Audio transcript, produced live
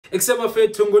Except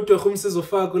bafethu ngodwa umsizo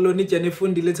fako lo nijane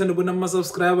efundile ethanda ubona ama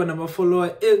subscriber nama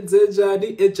follower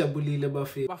enzenjani ejabulile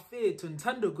bafethu. Bafethu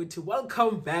ngithanda ukuthi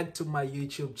welcome back to my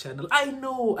YouTube channel. I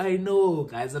know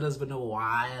guys, it has been a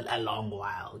while, a long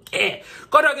while. Okay.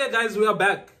 Kodwa ke guys, we are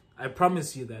back. I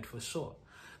promise you that for sure.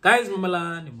 Guys,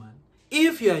 mamalani man.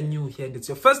 If you are new here and it's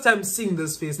your first time seeing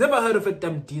this face, never heard of a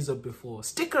Ndifuna before,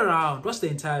 stick around, watch the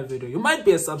entire video. You might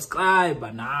be a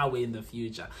subscriber now in the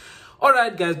future.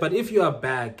 Alright guys, but if you are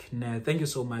back, thank you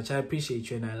so much. I appreciate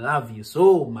you and I love you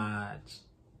so much.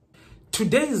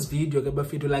 Today's video,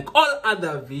 like all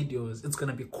other videos, it's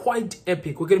gonna be quite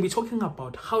epic. We're gonna be talking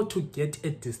about how to get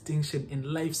a distinction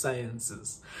in life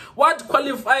sciences. What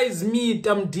qualifies me,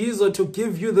 Ndifuna, to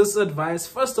give you this advice?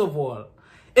 First of all,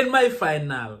 in my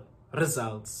final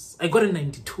results, I got a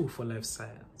 92 for life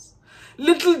science.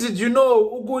 Little did you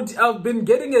know, Ugut, I've been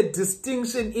getting a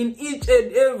distinction in each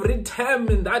and every term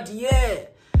in that year.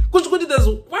 Because there's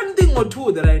one thing or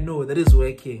two that I know that is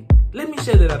working. Let me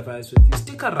share that advice with you.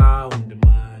 Stick around,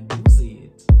 man. Use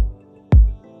it.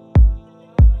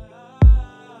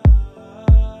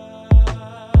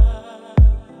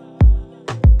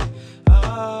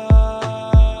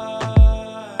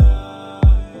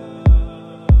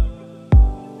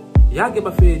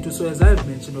 So as I've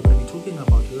mentioned, we're going to be talking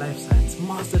about life science,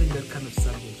 mastering that kind of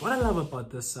subject. What I love about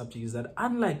this subject is that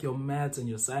unlike your maths and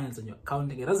your science and your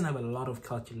accounting, it doesn't have a lot of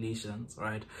calculations,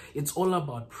 right? It's all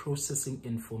about processing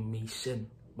information.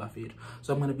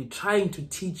 So I'm going to be trying to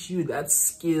teach you that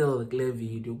skill,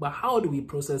 video. But how do we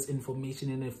process information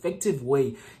in an effective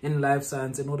way in life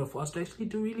science in order for us to actually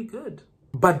do really good?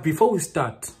 But before we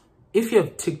start, if you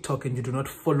have TikTok and you do not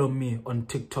follow me on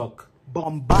TikTok,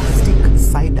 bombastic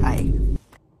side eye,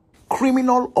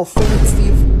 criminal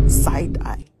offensive side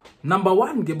eye. Number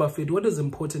one, what is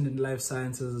important in life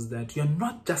sciences is that you're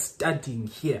not just studying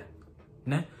here.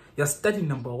 You're studying,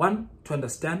 number one, to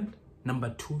understand,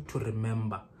 number two, to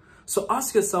remember. So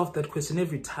ask yourself that question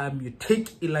every time you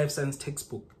take a life science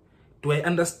textbook. Do I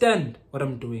understand what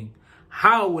I'm doing?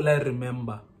 How will I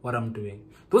remember what I'm doing?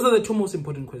 Those are the two most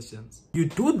important questions. You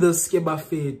do this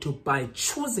by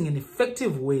choosing an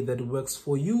effective way that works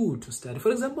for you to study.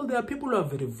 For example, there are people who are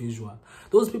very visual.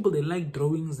 Those people, they like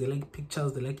drawings, they like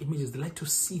pictures, they like images, they like to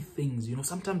see things.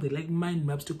 Sometimes they like mind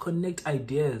maps to connect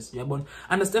ideas.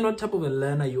 Understand what type of a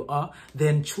learner you are,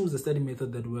 then choose a study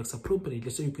method that works appropriately.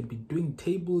 So you could be doing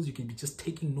tables, you could be just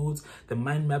taking notes, the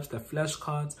mind maps, the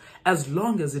flashcards. As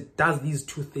long as it does these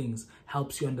two things,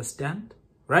 helps you understand,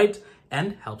 right?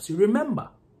 And helps you remember.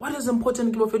 What is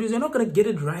important is you're not going to get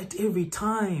it right every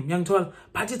time,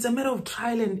 but it's a matter of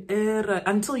trial and error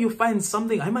until you find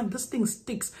something. This thing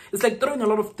sticks. It's like throwing a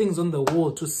lot of things on the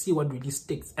wall to see what really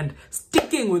sticks and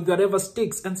sticking with whatever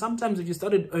sticks. And sometimes if you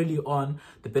started early on,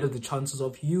 the better the chances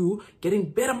of you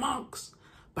getting better marks.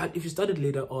 But if you started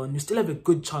later on, you still have a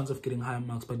good chance of getting higher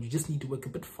marks, but you just need to work a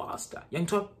bit faster.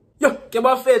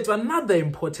 Another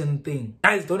important thing.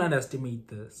 Guys, don't underestimate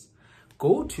this.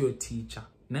 Go to your teacher.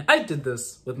 Now, I did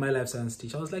this with my life science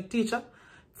teacher. I was like, teacher,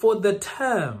 for the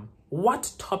term,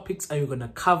 what topics are you going to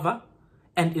cover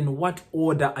and in what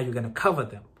order are you going to cover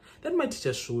them? Then my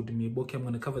teacher showed me, okay, I'm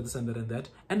going to cover this and that and that,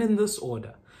 and in this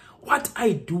order. What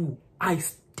I do, I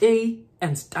stay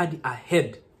and study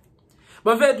ahead.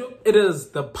 But it is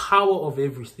the power of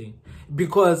everything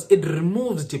because it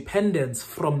removes dependence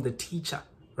from the teacher.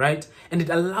 Right? And it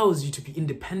allows you to be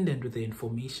independent with the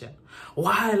information.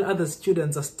 While other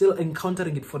students are still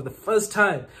encountering it for the first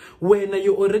time, when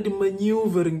you're already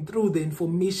maneuvering through the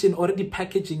information, already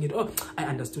packaging it. Oh, I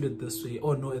understood it this way.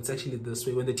 Oh, no, it's actually this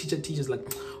way. When the teacher teaches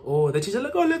oh,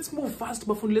 let's move fast,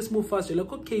 Bafun, let's move fast. You're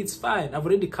like, okay, it's fine. I've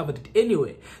already covered it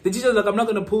anyway. The teacher's like, I'm not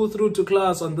going to pull through to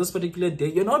class on this particular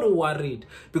day. You're not worried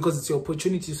because it's your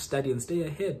opportunity to study and stay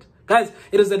ahead. Guys,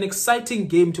 it is an exciting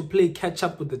game to play catch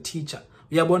up with the teacher.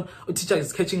 A teacher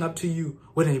is catching up to you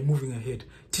when I'm moving ahead.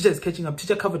 Teacher is catching up.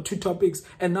 Teacher covered 2 topics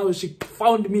and now she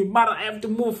found me. Mara, I have to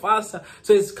move faster.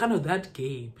 So it's kind of that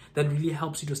game that really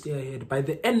helps you to stay ahead. By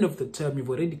the end of the term, you've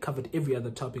already covered every other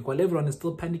topic while everyone is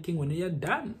still panicking when you're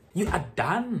done. You are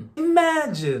done.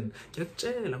 Imagine.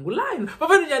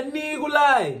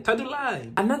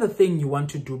 Another thing you want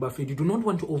to do, Buffett, you do not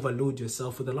want to overload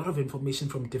yourself with a lot of information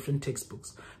from different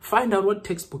textbooks. Find out what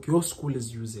textbook your school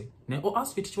is using. Or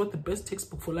ask your teacher what the best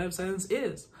textbook for life science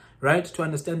is, right? To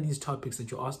understand these topics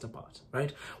that you asked about,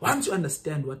 right? Once you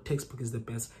understand what textbook is the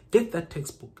best, get that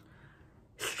textbook.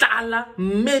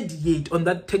 Mediate on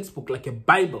that textbook like a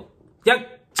Bible. You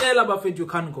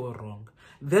can't go wrong.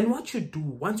 Then what you do,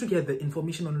 once you get the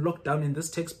information on lockdown in this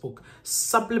textbook,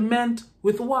 supplement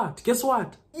with what? Guess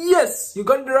what? Yes, you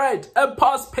got it right. A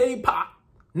past paper.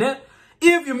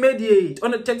 If you mediate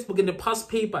on a textbook in the past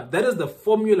paper, that is the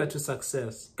formula to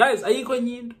success. Guys,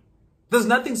 there's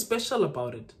nothing special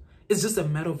about it. It's just a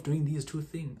matter of doing these two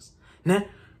things. Nah?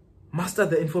 Master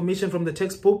the information from the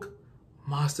textbook,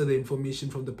 master the information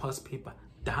from the past paper.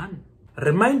 Done.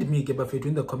 Remind me, Gebafetu,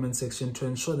 in the comment section to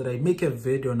ensure that I make a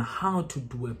video on how to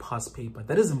do a past paper.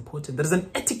 That is important. That is an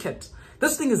etiquette.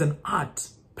 This thing is an art.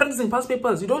 Practicing past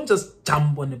papers, you don't just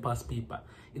jump on a past paper.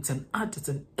 It's an art, it's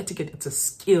an etiquette, it's a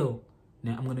skill.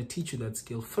 Now, I'm going to teach you that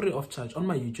skill free of charge on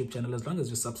my YouTube channel as long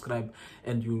as you subscribe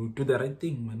and you do the right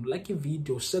thing, man. Like a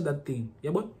video, share that thing.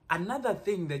 Yeah, boy? Another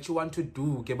thing that you want to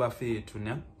do,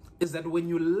 Gebafetu, is that when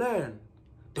you learn,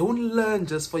 don't learn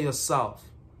just for yourself,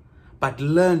 but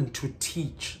learn to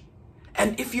teach.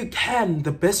 And if you can,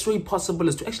 the best way possible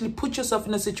is to actually put yourself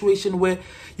in a situation where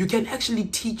you can actually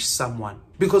teach someone.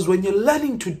 Because when you're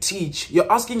learning to teach,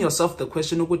 you're asking yourself the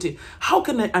question, how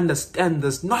can I understand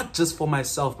this, not just for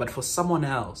myself, but for someone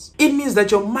else? It means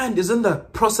that your mind is in the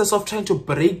process of trying to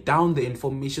break down the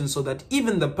information so that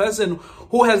even the person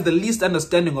who has the least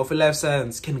understanding of a life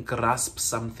science can grasp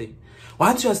something.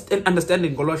 Once you're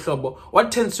understanding Goloshobo,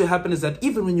 what tends to happen is that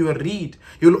even when you read,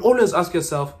 you'll always ask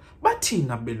yourself,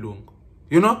 Batina belung.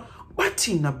 You know,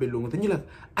 Batina belung. Then you're like,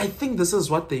 I think this is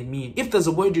what they mean. If there's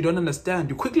a word you don't understand,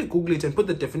 you quickly Google it and put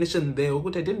the definition there. I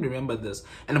didn't remember this,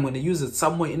 and I'm going to use it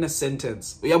somewhere in a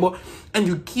sentence. And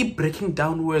you keep breaking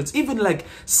down words, even like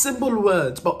simple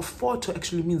words. But photo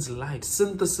actually means light.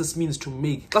 Synthesis means to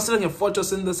make. Considering a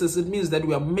photosynthesis, it means that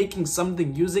we are making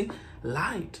something using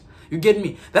light. You get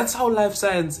me? That's how life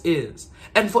science is.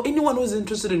 And for anyone who's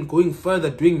interested in going further,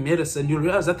 doing medicine, you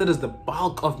realize that is the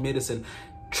bulk of medicine.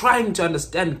 Trying to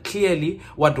understand clearly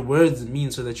what words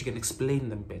mean so that you can explain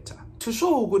them better. To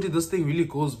show how good this thing really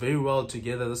goes very well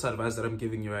together, this advice that I'm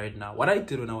giving you right now. What I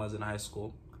did when I was in high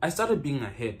school, I started being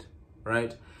ahead,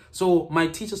 right? So my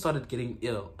teacher started getting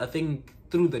ill, I think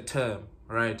through the term,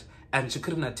 right? And she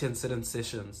couldn't attend certain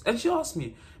sessions. And she asked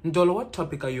me, Ndolo, what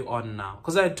topic are you on now?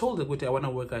 Because I had told her, I want to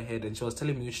work ahead. And she was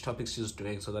telling me which topics she was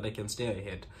doing so that I can stay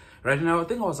ahead. Right now, I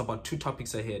think I was about 2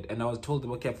 topics ahead. And I was told,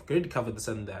 okay, I've already covered this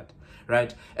and that.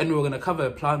 Right? And we were going to cover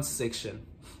a plants section.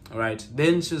 Right?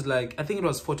 Then she was like, I think it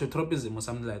was phototropism or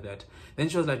something like that. Then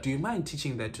she was like, do you mind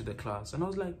teaching that to the class? And I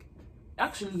was like,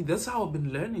 actually, that's how I've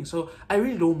been learning. So I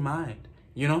really don't mind,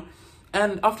 you know?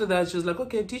 And after that, she was like,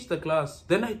 okay, teach the class.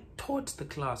 Then I taught the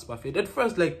class, Buffett. At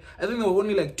first, I think there were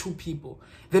only 2 people.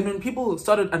 Then when people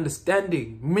started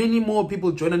understanding, many more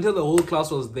people joined until the whole class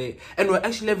was there. And we're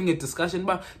actually having a discussion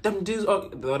about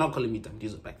Damdizo. They were not calling me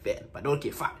Damdizo back then, but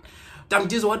okay, fine.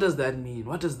 Damdizo, what does that mean?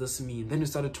 What does this mean? Then we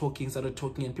started talking,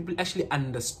 and people actually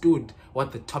understood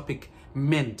what the topic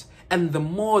meant. And the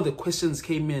more the questions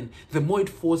came in, the more it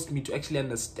forced me to actually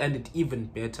understand it even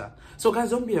better. So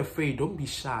guys, don't be afraid, don't be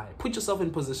shy. Put yourself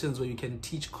in positions where you can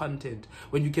teach content,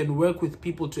 when you can work with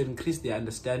people to increase their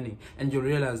understanding, and you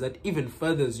realize that even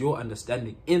furthers your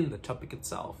understanding in the topic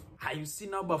itself. You see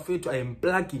now, Buffett, I am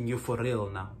plugging you for real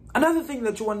now. Another thing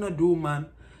that you want to do, man,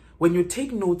 when you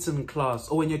take notes in class,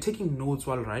 or when you're taking notes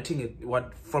while writing it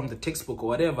from the textbook or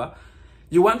whatever,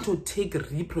 you want to take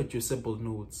reproducible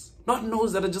notes. Not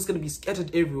notes that are just going to be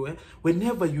scattered everywhere.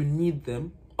 Whenever you need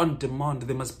them on demand,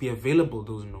 they must be available,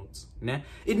 those notes. Né?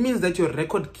 It means that your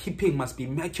record keeping must be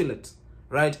immaculate,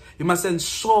 right? You must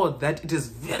ensure that it is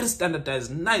very standardized.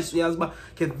 Nice.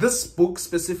 Okay, this book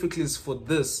specifically is for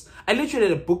this. I literally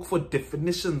had a book for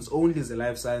definitions only as the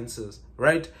life sciences,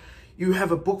 right? You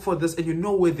have a book for this and you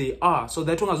know where they are, so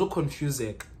that one is not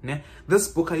confusing. This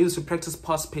book I use to practice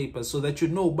past papers so that you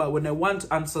know, but when I want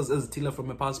answers as Tila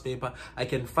from a past paper, I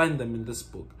can find them in this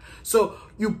book. So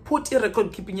you put a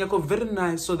record keeping yako very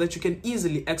nice so that you can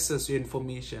easily access your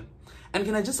information. And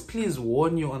can I just please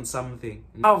warn you on something?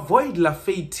 Avoid la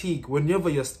fatigue whenever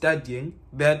you're studying,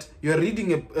 that you're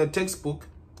reading a textbook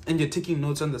and you're taking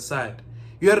notes on the side.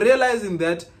 You're realizing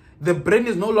that the brain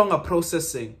is no longer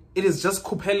processing. It is just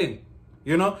compelling,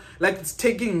 you know, like it's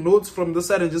taking notes from this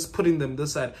side and just putting them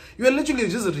this side. You are literally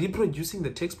just reproducing the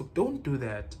textbook. Don't do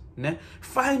that. Né?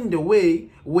 Find a way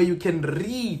where you can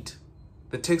read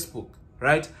the textbook,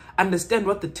 right? Understand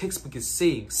what the textbook is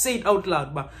saying. Say it out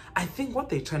loud, but I think what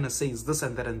they're trying to say is this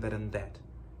and that and that and that,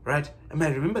 right? Am I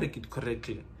remembering it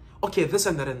correctly? Okay, this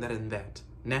and that and that and that.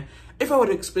 Né? If I were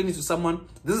to explain it to someone,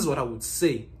 this is what I would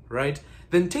say, right?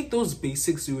 Then take those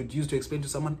basics you would use to explain to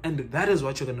someone, and that is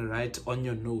what you're going to write on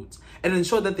your notes. And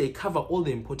ensure that they cover all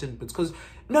the important bits, because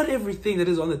not everything that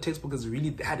is on the textbook is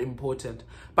really that important.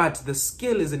 But the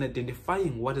skill is in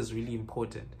identifying what is really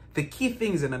important. The key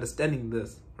things in understanding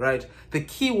this, right? The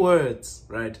key words,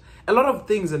 right? A lot of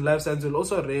things in life science will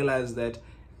also realize that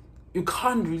you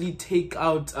can't really take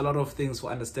out a lot of things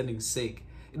for understanding's sake.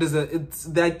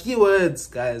 There are keywords,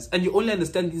 guys, and you only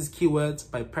understand these keywords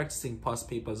by practicing past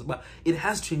papers. But it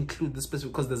has to include this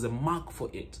specific because there's a mark for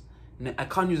it. I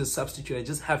can't use a substitute. I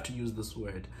just have to use this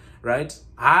word, right?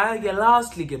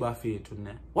 Lastly,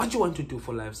 what you want to do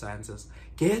for life sciences,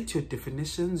 get your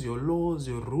definitions, your laws,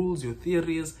 your rules, your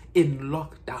theories in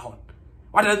lockdown.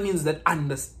 What that means is that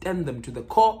understand them to the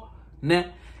core,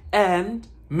 and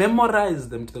memorize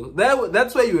them to the.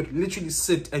 That's where you literally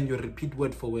sit and you repeat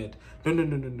word for word.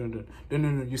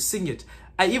 No. You sing it.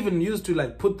 I even used to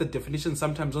like put the definition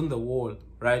sometimes on the wall,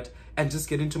 right? And just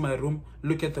get into my room,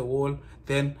 look at the wall,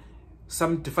 then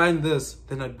define this,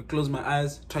 then I'd close my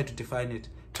eyes, try to define it,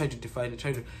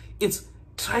 it's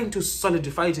trying to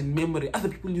solidify it in memory. Other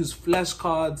people use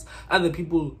flashcards, other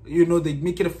people, they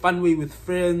make it a fun way with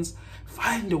friends.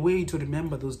 Find a way to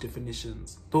remember those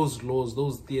definitions, those laws,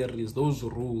 those theories, those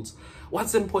rules.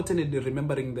 What's important in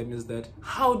remembering them is that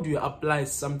how do you apply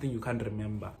something you can't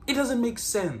remember? It doesn't make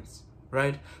sense,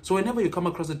 right? So whenever you come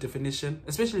across a definition,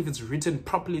 especially if it's written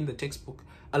properly in the textbook,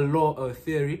 a law or a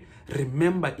theory,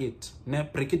 remember it.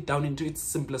 Break it down into its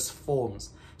simplest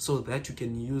forms so that you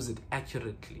can use it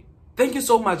accurately. Thank you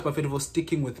so much, Bafeto, for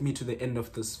sticking with me to the end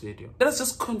of this video. Let us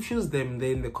just confuse them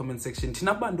there in the comment section.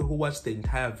 Tinabandu who watched the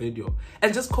entire video.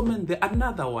 And just comment there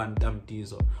another one,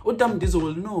 Damdizo. Or Damdizo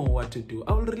will know what to do.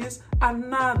 I will release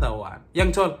another one.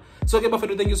 Young tall. So okay,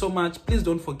 Bafeto, thank you so much. Please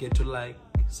don't forget to like,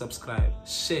 subscribe,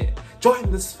 share.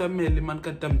 Join this family,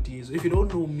 Manka Damdizo. If you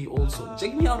don't know me also,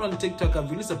 check me out on TikTok.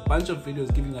 I've released a bunch of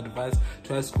videos giving advice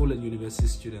to high school and university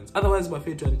students. Otherwise,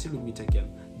 Bafeto, until we meet again,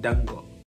 Dango.